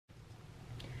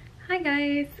Hi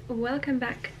guys, welcome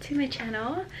back to my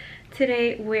channel.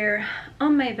 Today we're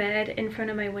on my bed in front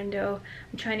of my window.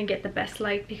 I'm trying to get the best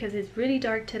light because it's really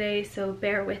dark today, so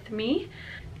bear with me.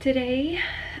 Today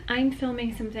I'm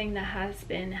filming something that has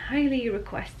been highly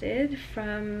requested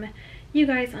from you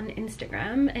guys on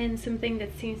Instagram and something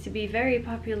that seems to be very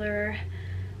popular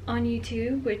on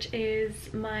YouTube, which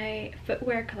is my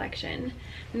footwear collection.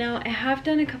 Now, I have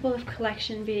done a couple of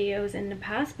collection videos in the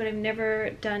past, but I've never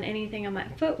done anything on my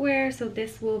footwear, so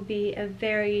this will be a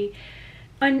very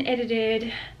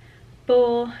unedited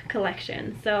full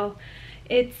collection. So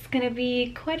it's gonna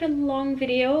be quite a long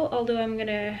video, although I'm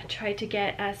gonna try to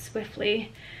get as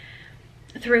swiftly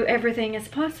through everything as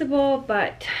possible,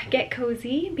 but get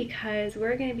cozy because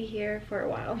we're gonna be here for a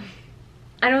while.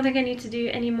 I don't think I need to do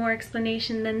any more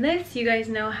explanation than this. You guys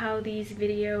know how these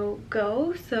videos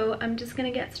go, so I'm just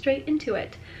gonna get straight into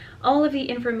it. All of the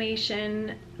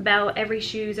information about every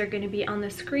shoes are going to be on the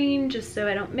screen just so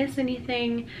I don't miss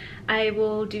anything. I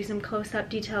will do some close-up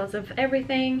details of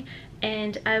everything,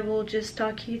 and I will just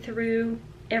talk you through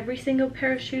every single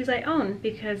pair of shoes I own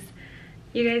because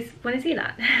you guys want to see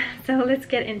that. So let's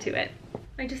get into it.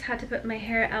 I just had to put my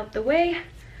hair out the way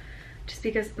just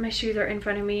because my shoes are in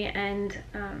front of me and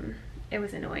it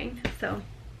was annoying. So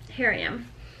here I am.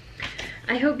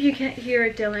 I hope you can't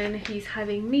hear Dylan. He's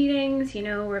having meetings, you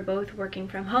know, we're both working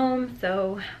from home,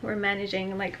 so we're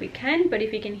managing like we can, but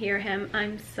if you can hear him,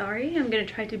 I'm sorry. I'm gonna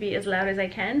try to be as loud as I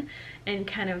can and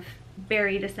kind of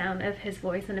bury the sound of his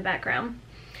voice in the background.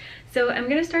 So I'm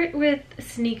gonna start with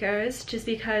sneakers just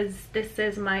because this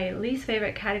is my least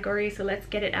favorite category, so let's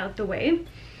get it out the way.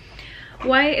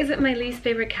 Why is it my least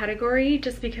favorite category?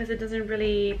 Just because it doesn't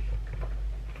really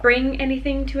bring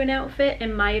anything to an outfit,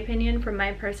 in my opinion. For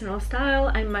my personal style,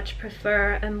 I much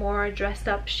prefer a more dressed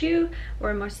up shoe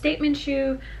or a more statement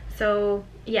shoe. So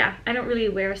yeah, I don't really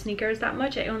wear sneakers that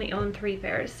much. I only own 3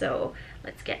 pairs, so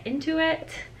let's get into it.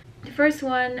 The first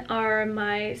one are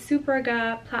my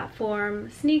Superga platform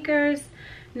sneakers.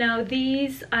 Now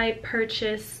these I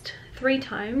purchased 3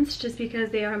 times just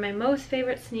because they are my most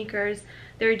favorite sneakers.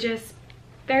 They're just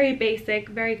very basic,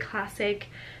 very classic.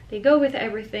 They go with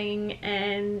everything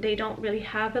and they don't really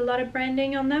have a lot of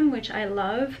branding on them, which I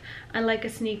love. I like a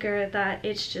sneaker that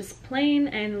it's just plain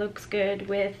and looks good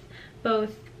with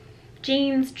both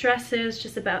jeans, dresses,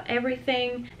 just about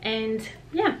everything. And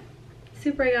yeah,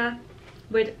 Superga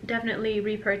would definitely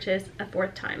repurchase a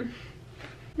 4th time.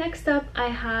 Next up, I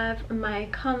have my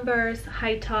Converse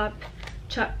high top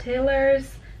Chuck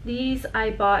Taylors. These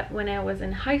I bought when I was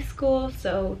in high school,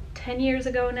 so 10 years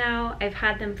ago now. I've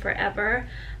had them forever.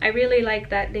 I really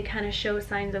like that they kind of show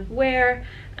signs of wear.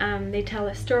 They tell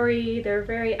a story. They're a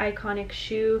very iconic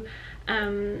shoe.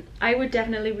 I would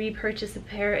definitely repurchase a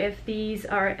pair if these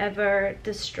are ever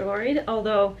destroyed,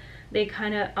 although they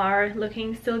kind of are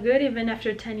looking still good even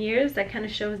after 10 years. That kind of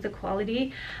shows the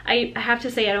quality. I have to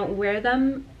say I don't wear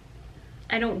them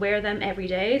every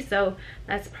day, so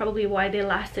that's probably why they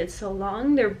lasted so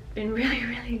long. They're in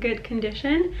really good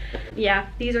condition. Yeah,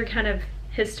 these are kind of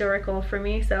historical for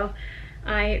me, so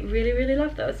I really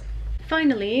love those.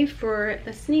 Finally, for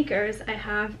the sneakers, I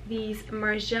have these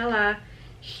Margiela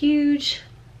huge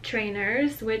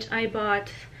trainers, which I bought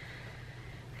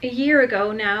a year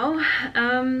ago now.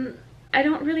 I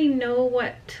don't really know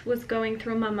what was going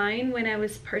through my mind when I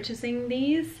was purchasing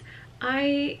these.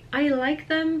 I like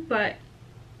them, but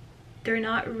they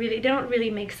don't really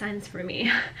make sense for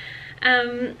me.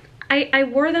 I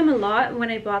wore them a lot when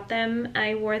I bought them.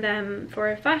 I wore them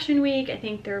for a fashion week. I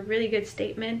think they're a really good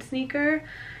statement sneaker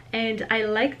and I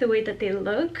like the way that they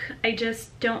look. I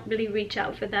just don't really reach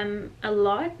out for them a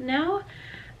lot now.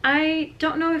 I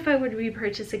don't know if I would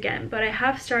repurchase again, but I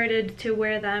have started to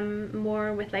wear them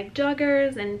more with like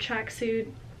joggers and tracksuit.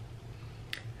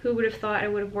 Who would have thought I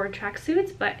would have worn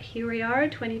tracksuits, but here we are,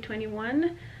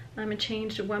 2021. I'm a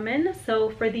changed woman. So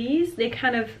for these, they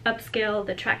kind of upscale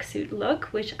the tracksuit look,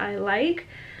 which I like.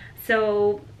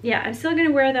 So yeah, I'm still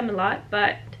gonna wear them a lot,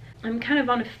 but I'm kind of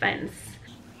on a fence.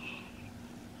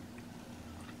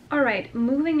 Alright,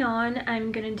 moving on,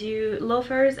 I'm gonna do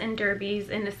loafers and derbies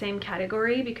in the same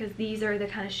category because these are the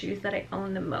kind of shoes that I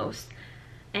own the most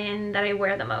and that I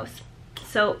wear the most.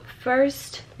 So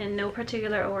first, in no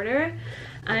particular order,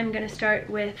 I'm gonna start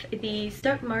with these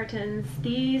Doc Martens.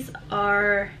 These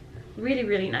are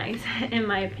really nice in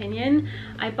my opinion.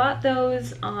 I bought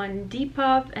those on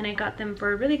Depop and I got them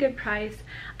for a really good price.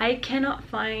 I cannot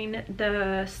find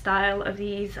the style of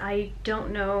these. I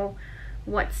don't know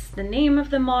what's the name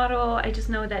of the model. I just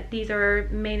know that these are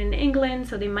made in England,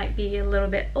 so they might be a little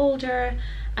bit older.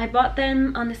 I bought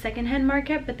them on the secondhand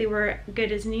market, but they were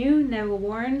good as new, never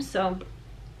worn, so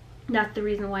That's the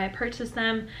reason why I purchased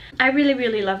them. I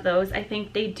really love those. I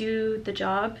think they do the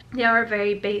job. They are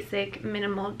very basic,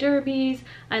 minimal derbies.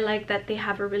 I like that they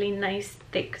have a really nice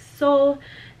thick sole,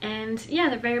 and yeah,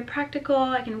 they're very practical.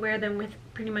 I can wear them with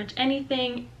pretty much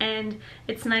anything, and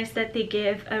it's nice that they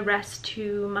give a rest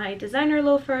to my designer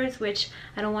loafers, which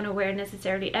I don't want to wear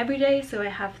necessarily every day, so I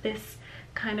have this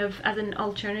kind of as an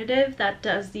alternative that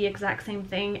does the exact same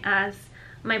thing as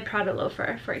my Prada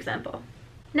loafer, for example.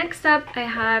 Next up, I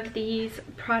have these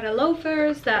Prada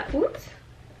loafers that, oops,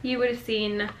 you would have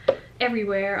seen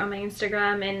everywhere on my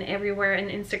Instagram, and everywhere in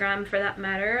Instagram for that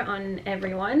matter, on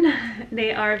everyone.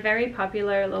 They are very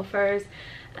popular loafers.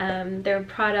 They're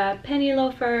Prada penny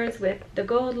loafers with the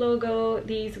gold logo.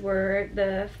 These were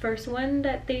the first one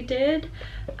that they did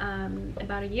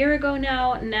about a year ago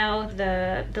now. Now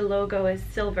the logo is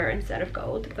silver instead of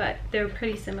gold, but they're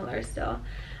pretty similar still.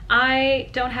 I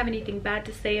don't have anything bad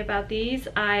to say about these,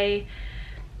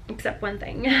 except one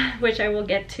thing, which I will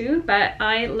get to, but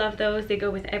I love those. They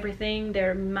go with everything.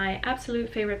 They're my absolute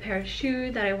favorite pair of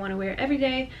shoes that I want to wear every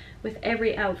day with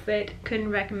every outfit. Couldn't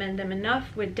recommend them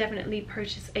enough. Would definitely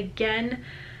purchase again,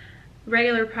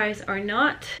 regular price or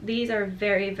not. These are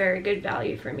very good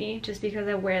value for me, just because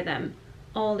I wear them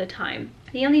all the time.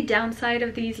 The only downside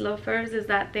of these loafers is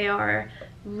that they are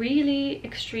really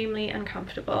extremely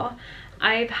uncomfortable.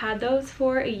 I've had those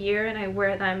for a year and I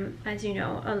wear them, as you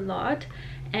know, a lot,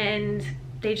 and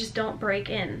they just don't break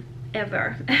in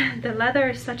ever. The leather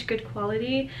is such good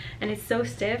quality and it's so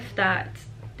stiff that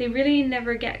they really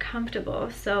never get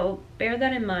comfortable, so bear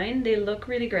that in mind. They look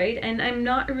really great, and I'm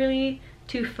not really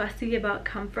too fussy about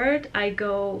comfort. I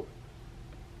go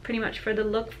pretty much for the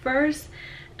look first.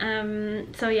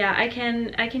 So yeah, I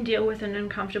can deal with an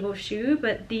uncomfortable shoe,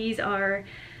 but these are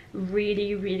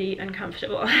really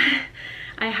uncomfortable.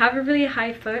 I have a really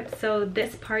high foot, so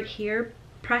this part here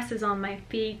presses on my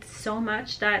feet so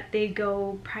much that they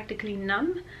go practically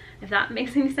numb, if that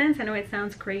makes any sense. I know it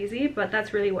sounds crazy, but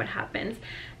that's really what happens.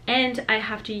 And I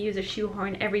have to use a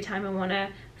shoehorn every time I want to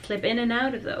slip in and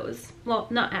out of those. Well,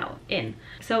 not out, in.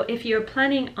 So if you're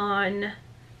planning on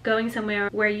going somewhere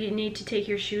where you need to take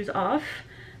your shoes off,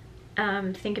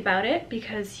 think about it,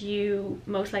 because you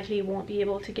most likely won't be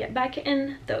able to get back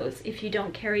in those if you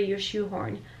don't carry your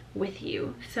shoehorn with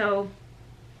you. So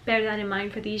bear that in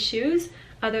mind for these shoes.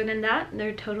 Other than that,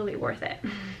 they're totally worth it.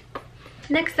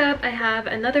 Next up, I have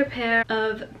another pair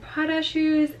of Prada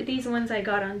shoes. These ones I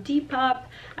got on Depop.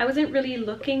 I wasn't really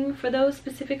looking for those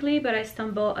specifically, but I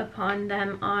stumbled upon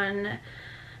them on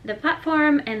the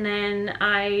platform, and then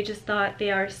I just thought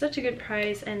they are such a good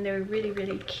price and they're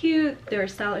really cute. They're a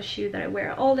stylish shoe that I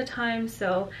wear all the time,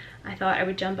 so I thought I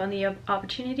would jump on the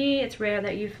opportunity. It's rare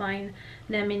that you find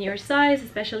them in your size,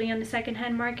 especially on the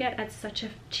secondhand market, at such a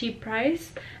cheap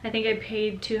price. I think I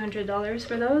paid $200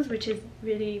 for those, which is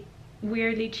really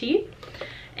weirdly cheap.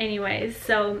 Anyways,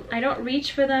 so I don't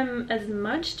reach for them as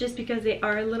much just because they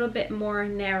are a little bit more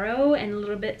narrow and a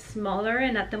little bit smaller,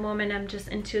 and at the moment I'm just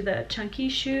into the chunky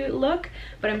shoe look,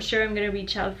 but I'm sure I'm gonna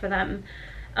reach out for them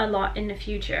a lot in the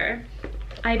future.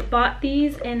 I bought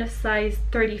these in a size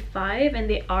 35 and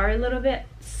they are a little bit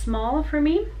small for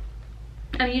me.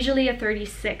 I'm usually a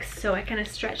 36, so I kind of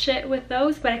stretch it with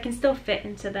those, but I can still fit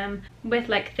into them with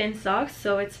like thin socks,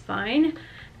 so it's fine.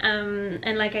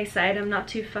 And like I said, I'm not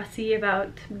too fussy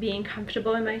about being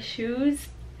comfortable in my shoes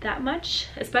that much,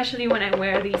 especially when I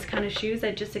wear these kind of shoes.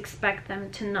 I just expect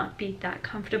them to not be that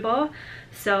comfortable.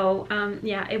 So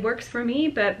yeah, it works for me,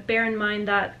 but bear in mind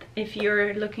that if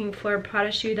you're looking for a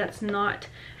Prada shoe that's not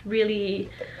really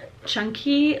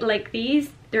chunky like these,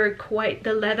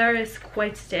 the leather is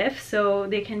quite stiff, so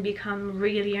they can become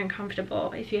really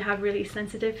uncomfortable. If you have really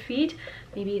sensitive feet,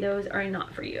 maybe those are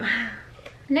not for you.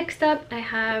 Next up, I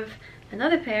have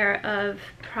another pair of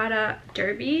Prada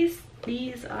derbies.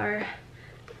 These are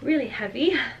really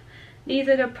heavy. These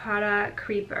are the Prada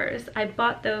creepers. I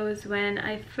bought those when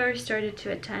I first started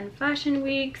to attend fashion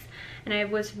weeks, and I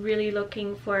was really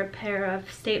looking for a pair of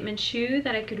statement shoes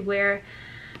that I could wear,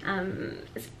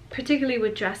 particularly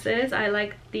with dresses. I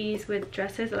like these with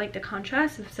dresses. I like the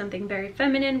contrast of something very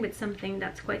feminine with something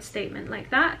that's quite statement like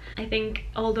that. I think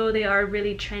although they are a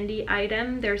really trendy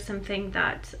item, they're something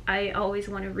that I always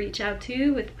want to reach out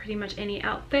to with pretty much any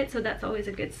outfit, so that's always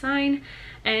a good sign.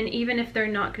 And even if they're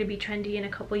not going to be trendy in a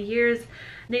couple years,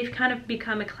 they've kind of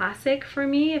become a classic for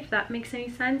me, if that makes any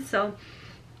sense. So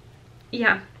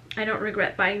yeah, I don't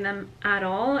regret buying them at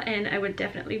all, and I would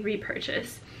definitely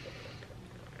repurchase.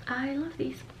 I love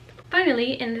these.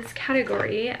 Finally, in this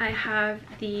category, I have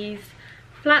these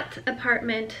flat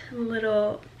apartment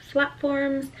little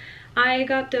platforms. I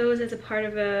got those as a part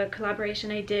of a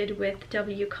collaboration I did with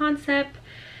W Concept,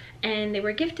 and they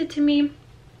were gifted to me.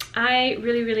 I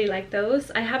really like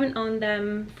those. I haven't owned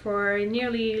them for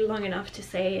nearly long enough to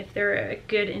say if they're a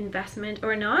good investment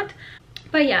or not.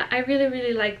 But yeah, I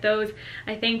really like those.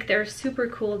 I think they're super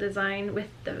cool design with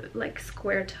the like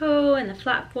square toe and the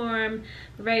flat form.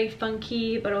 Very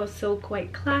funky, but also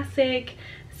quite classic.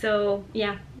 So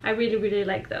yeah, I really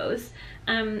like those.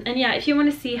 And yeah, if you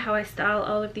want to see how I style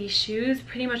all of these shoes,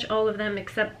 pretty much all of them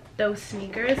except those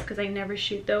sneakers, because I never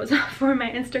shoot those for my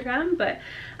Instagram, but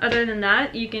other than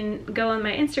that, you can go on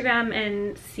my Instagram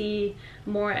and see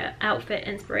more outfit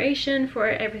inspiration for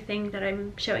everything that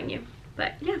I'm showing you.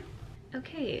 But yeah.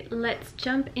 Okay, let's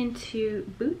jump into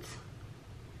boots.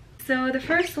 So the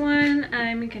first one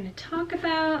I'm gonna talk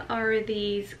about are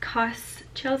these COS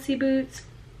Chelsea boots.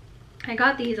 I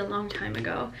got these a long time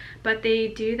ago, but they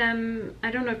do them, I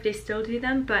don't know if they still do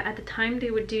them, but at the time they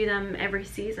would do them every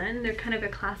season. They're kind of a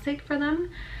classic for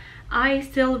them. I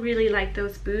still really like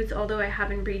those boots, although I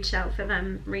haven't reached out for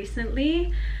them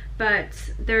recently,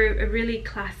 but they're a really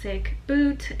classic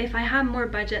boot. If I had more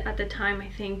budget at the time, I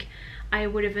think I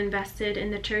would have invested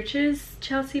in the Church's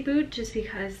Chelsea boot, just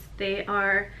because they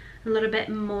are a little bit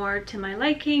more to my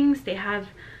likings. They have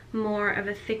more of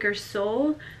a thicker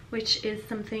sole, which is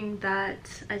something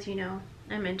that, as you know,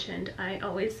 I mentioned I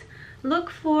always look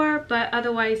for. But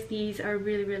otherwise, these are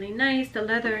really nice. The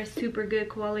leather is super good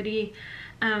quality,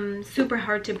 super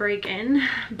hard to break in,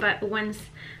 but once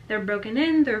they're broken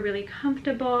in, they're really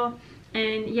comfortable.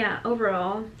 And yeah,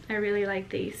 overall I really like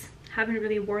these. Haven't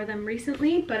really wore them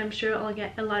recently, but I'm sure I'll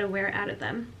get a lot of wear out of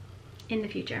them in the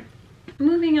future.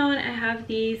 Moving on, I have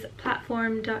these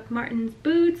platform Doc Martens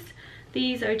boots.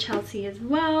 These are Chelsea as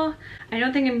well. I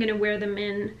don't think I'm gonna wear them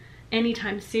in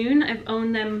anytime soon. I've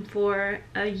owned them for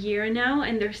a year now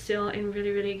and they're still in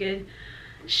really good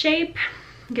shape,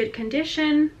 good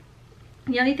condition.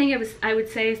 The only thing I would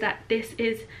say is that this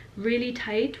is really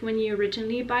tight when you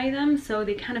originally buy them, so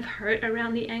they kind of hurt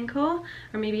around the ankle,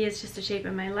 or maybe it's just the shape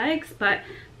of my legs, but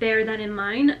bear that in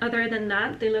mind. Other than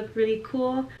that, they look really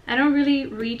cool. I don't really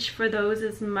reach for those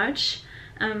as much,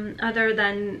 other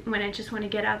than when I just want to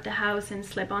get out the house and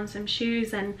slip on some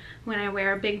shoes, and when I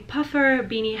wear a big puffer, a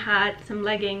beanie hat, some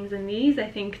leggings, and these, I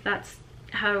think that's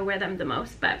how I wear them the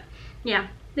most. But yeah,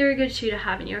 they're a good shoe to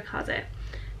have in your closet.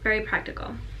 Very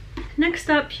practical. Next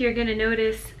up, you're gonna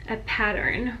notice a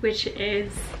pattern, which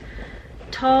is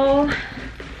tall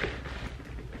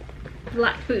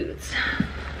black boots.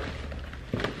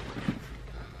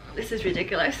 This is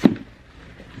ridiculous.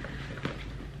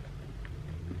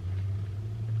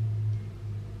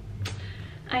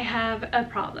 I have a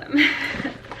problem.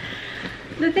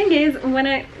 The thing is,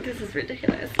 this is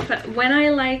ridiculous, but when I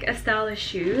like a style of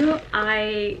shoe,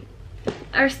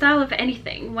 or style of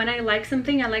anything, when I like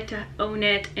something, I like to own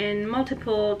it in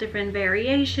multiple different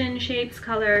variations, shapes,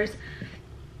 colors.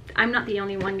 I'm not the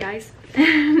only one, guys.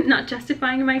 Not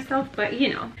justifying myself, but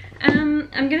you know. I'm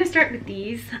gonna start with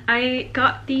these. I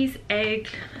got these egg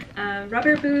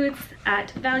rubber boots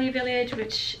at Value Village,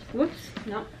 which, whoops,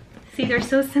 no. See, they're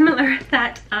so similar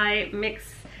that I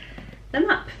mix them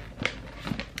up.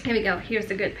 Here we go, here's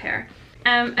a good pair.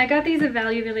 I got these at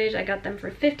Value Village. I got them for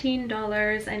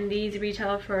 $15 and these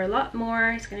retail for a lot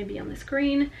more. It's going to be on the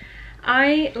screen.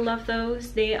 I love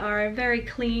those. They are very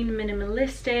clean,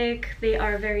 minimalistic. They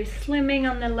are very slimming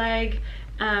on the leg,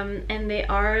 and they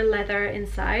are leather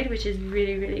inside, which is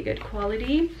really good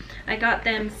quality. I got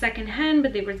them secondhand,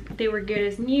 but they were good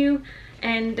as new,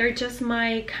 and they're just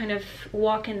my kind of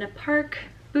walk in the park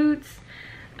boots.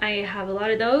 I have a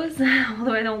lot of those,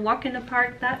 although I don't walk in the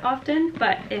park that often,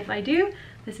 but if I do,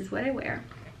 this is what I wear.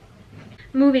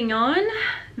 Moving on,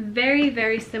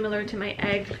 very similar to my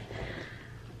egg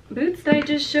boots that I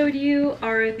just showed you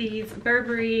are these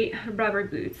Burberry rubber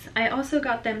boots. I also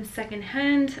got them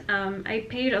secondhand. I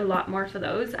paid a lot more for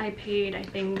those. I paid, I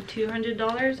think,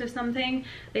 $200 or something.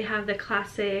 They have the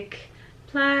classic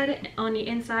plaid on the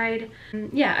inside.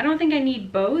 Yeah, I don't think I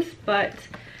need both, but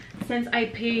since I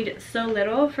paid so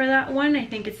little for that one, I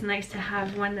think it's nice to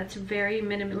have one that's very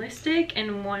minimalistic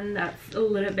and one that's a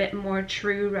little bit more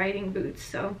true riding boots.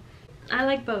 So I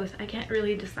like both. I can't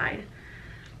really decide.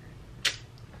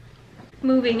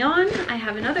 Moving on, I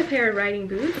have another pair of riding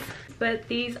boots, but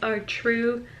these are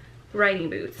true riding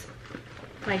boots.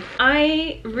 Like,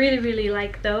 I really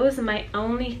like those. My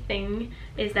only thing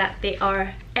is that they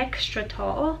are extra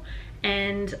tall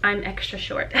and I'm extra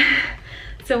short.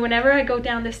 So whenever I go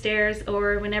down the stairs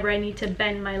or whenever I need to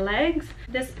bend my legs,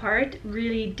 this part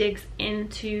really digs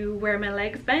into where my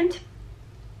legs bend.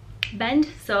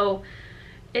 So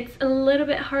It's a little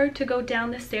bit hard to go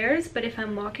down the stairs, but if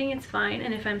I'm walking it's fine,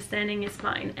 and if I'm standing it's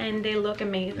fine, and they look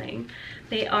amazing.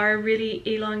 They are really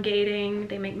elongating.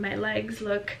 They make my legs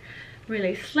look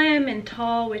really slim and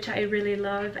tall, which I really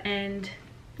love, and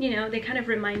you know, they kind of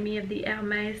remind me of the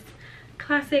Hermes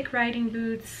classic riding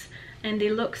boots, and they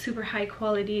look super high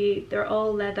quality. They're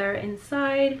all leather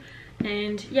inside,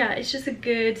 and yeah, it's just a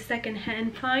good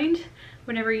secondhand find.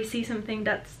 Whenever you see something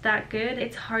that's that good,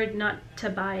 it's hard not to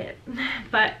buy it.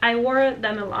 But I wore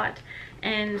them a lot,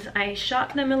 and I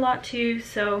shot them a lot too,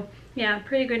 so yeah,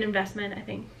 pretty good investment, I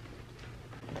think.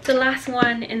 The last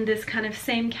one in this kind of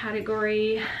same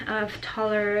category of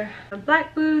taller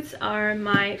black boots are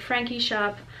my Frankie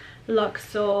shop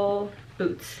Luxol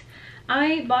boots.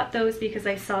 I bought those because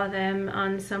I saw them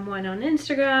on someone on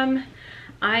Instagram.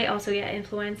 I also get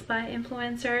influenced by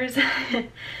influencers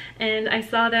and I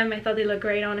saw them, I thought they looked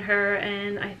great on her,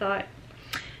 and I thought,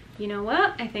 you know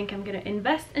what, I think I'm gonna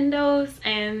invest in those.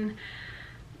 And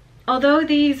although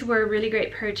these were a really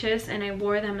great purchase and I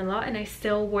wore them a lot, and I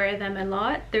still wear them a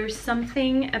lot, there's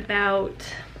something about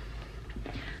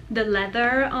the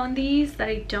leather on these that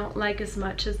I don't like as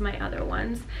much as my other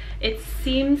ones. It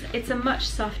seems it's a much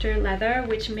softer leather,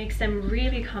 which makes them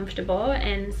really comfortable,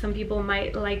 and some people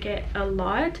might like it a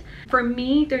lot. For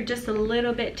me, they're just a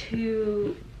little bit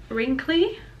too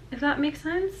wrinkly, if that makes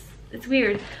sense. It's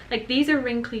weird. Like, these are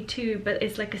wrinkly too, but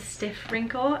it's like a stiff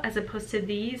wrinkle, as opposed to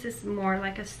these is more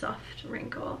like a soft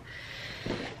wrinkle.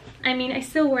 I mean, I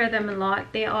still wear them a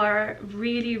lot. They are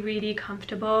really, really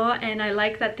comfortable, and I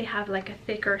like that they have like a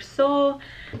thicker sole.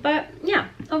 But yeah,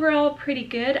 overall pretty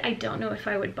good. I don't know if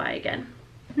I would buy again.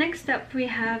 Next up, we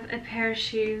have a pair of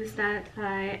shoes that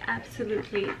I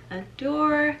absolutely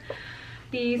adore.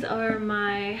 These are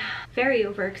my, very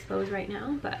overexposed right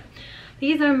now, but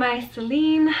these are my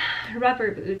Celine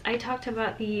rubber boots. I talked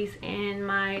about these in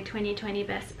my 2020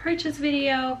 best purchase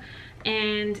video,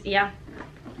 and yeah,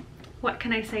 what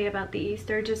can I say about these?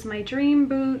 They're just my dream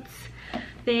boots.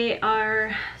 They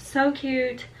are so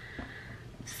cute,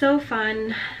 so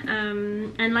fun,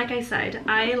 and like I said,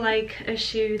 I like a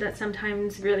shoe that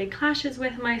sometimes really clashes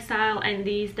with my style, and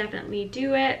these definitely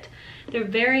do it. They're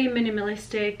very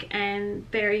minimalistic and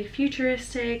very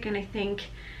futuristic, and I think,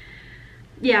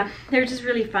 yeah, they're just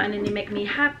really fun and they make me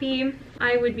happy.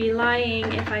 I would be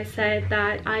lying if I said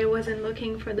that I wasn't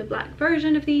looking for the black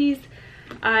version of these.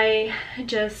 I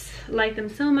just like them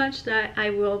so much that I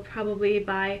will probably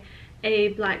buy a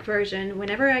black version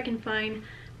whenever I can find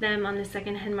them on the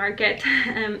secondhand market.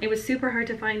 It was super hard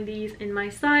to find these in my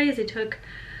size. It took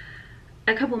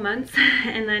a couple months,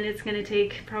 and then it's gonna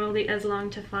take probably as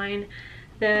long to find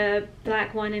the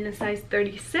black one in a size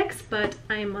 36, but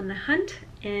I am on the hunt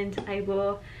and I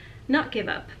will not give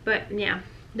up. But yeah,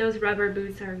 those rubber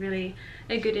boots are really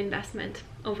a good investment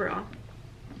overall.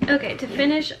 Okay, to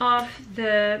finish off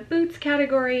the boots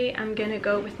category, I'm gonna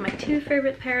go with my two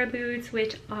favorite pair of boots,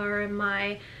 which are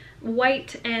my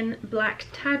white and black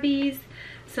tabbies.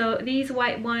 So these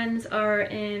white ones are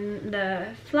in the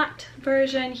flat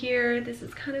version here. This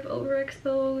is kind of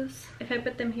overexposed. If I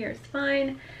put them here, it's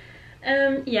fine.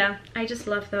 Yeah, I just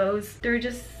love those. They're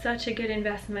just such a good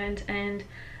investment, and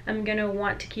I'm gonna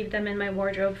want to keep them in my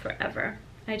wardrobe forever.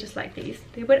 I just like these.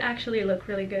 They would actually look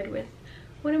really good with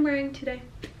what I'm wearing today.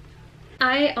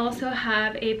 I also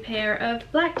have a pair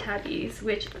of black tabbies,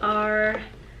 which are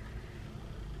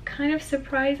kind of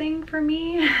surprising for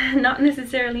me. Not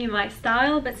necessarily my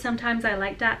style, but sometimes I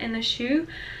like that in a shoe.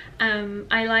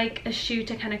 I like a shoe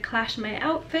to kind of clash my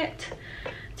outfit,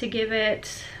 to give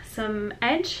it some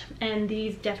edge, and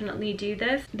these definitely do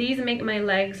this. These make my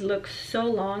legs look so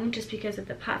long just because of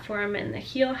the platform and the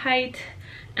heel height.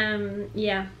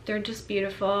 Yeah, they're just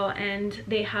beautiful, and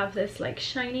they have this like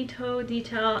shiny toe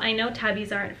detail. I know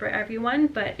tabbies aren't for everyone,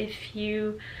 but if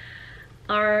you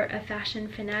are a fashion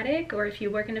fanatic, or if you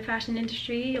work in the fashion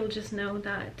industry, you'll just know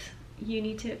that you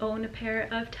need to own a pair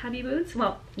of tabby boots.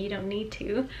 Well, you don't need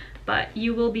to, but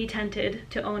you will be tempted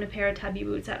to own a pair of tabby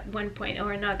boots at one point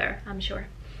or another, I'm sure.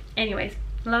 Anyways,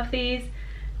 love these.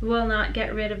 Will not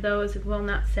get rid of those. Will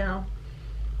not sell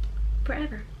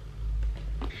forever.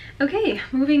 Okay,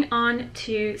 moving on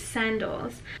to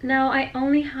sandals. Now, I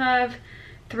only have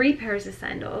 3 pairs of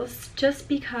sandals just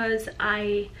because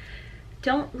I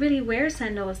don't really wear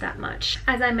sandals that much.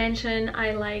 As I mentioned,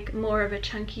 I like more of a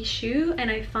chunky shoe, and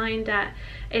I find that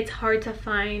it's hard to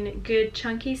find good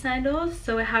chunky sandals.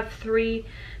 So I have 3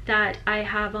 that I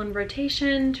have on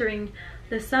rotation during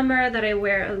the summer that I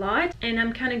wear a lot, and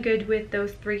I'm kind of good with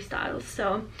those 3 styles.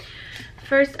 So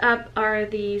First up are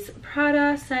these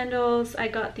Prada sandals. I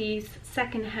got these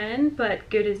secondhand, but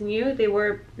good as new. They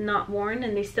were not worn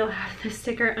and they still have the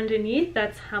sticker underneath.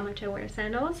 That's how much I wear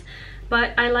sandals.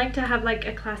 But I like to have like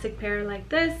a classic pair like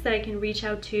this that I can reach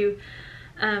out to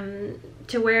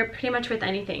wear pretty much with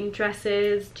anything.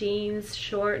 Dresses, jeans,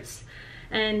 shorts.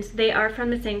 And they are from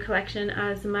the same collection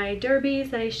as my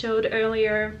derbies that I showed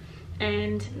earlier.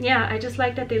 And yeah, I just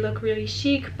like that they look really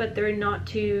chic, but they're not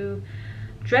too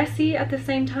dressy at the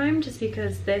same time, just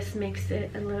because this makes it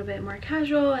a little bit more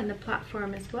casual, and the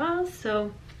platform as well.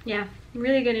 So yeah,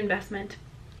 really good investment.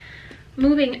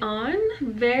 Moving on,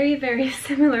 very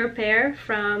similar pair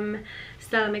from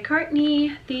Stella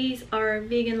McCartney. These are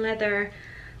vegan leather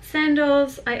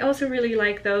sandals. I also really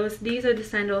like those. These are the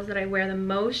sandals that I wear the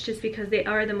most, just because they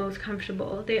are the most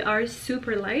comfortable. They are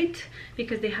super light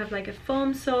because they have like a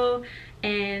foam sole,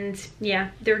 and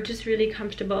yeah, they're just really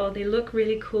comfortable. They look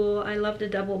really cool. I love the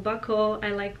double buckle.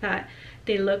 I like that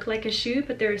they look like a shoe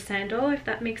but they're a sandal, if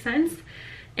that makes sense.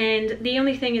 And the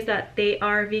only thing is that they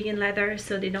are vegan leather,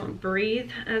 so they don't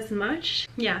breathe as much.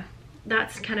 Yeah,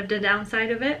 that's kind of the downside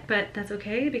of it, but that's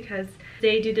okay because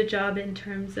they do the job in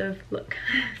terms of look.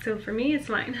 So for me, it's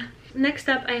fine. Next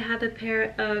up, I have a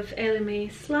pair of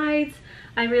Elleme slides.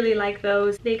 I really like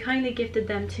those. They kindly gifted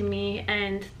them to me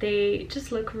and they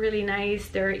just look really nice.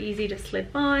 They're easy to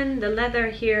slip on. The leather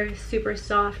here is super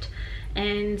soft,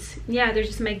 and yeah, they're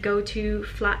just my go-to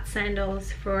flat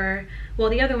sandals for, well,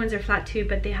 the other ones are flat too,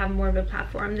 but they have more of a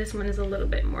platform. This one is a little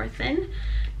bit more thin,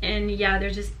 and yeah,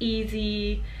 they're just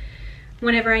easy.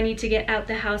 Whenever I need to get out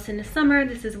the house in the summer,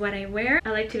 this is what I wear.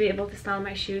 I like to be able to style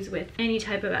my shoes with any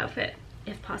type of outfit,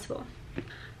 if possible.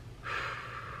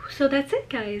 So that's it,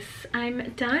 guys. I'm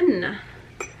done.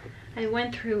 I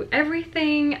went through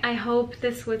everything. I hope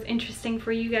this was interesting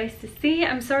for you guys to see.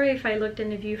 I'm sorry if I looked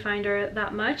in the viewfinder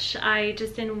that much. I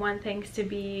just didn't want things to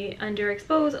be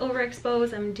underexposed,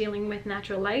 overexposed. I'm dealing with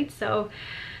natural light, so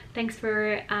thanks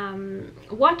for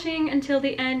watching until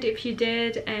the end if you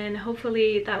did, and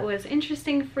hopefully that was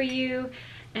interesting for you.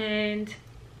 And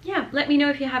yeah, let me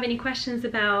know if you have any questions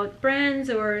about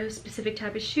brands or a specific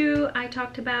type of shoe I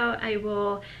talked about. I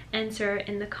will answer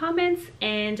in the comments,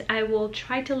 and I will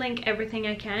try to link everything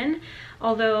I can,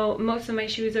 although most of my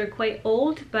shoes are quite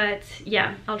old, but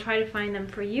yeah, I'll try to find them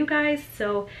for you guys.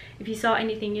 So if you saw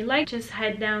anything you like, just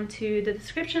head down to the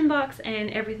description box and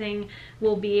everything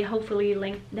will be hopefully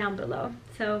linked down below.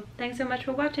 So thanks so much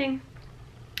for watching.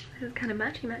 This is kind of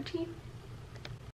matchy.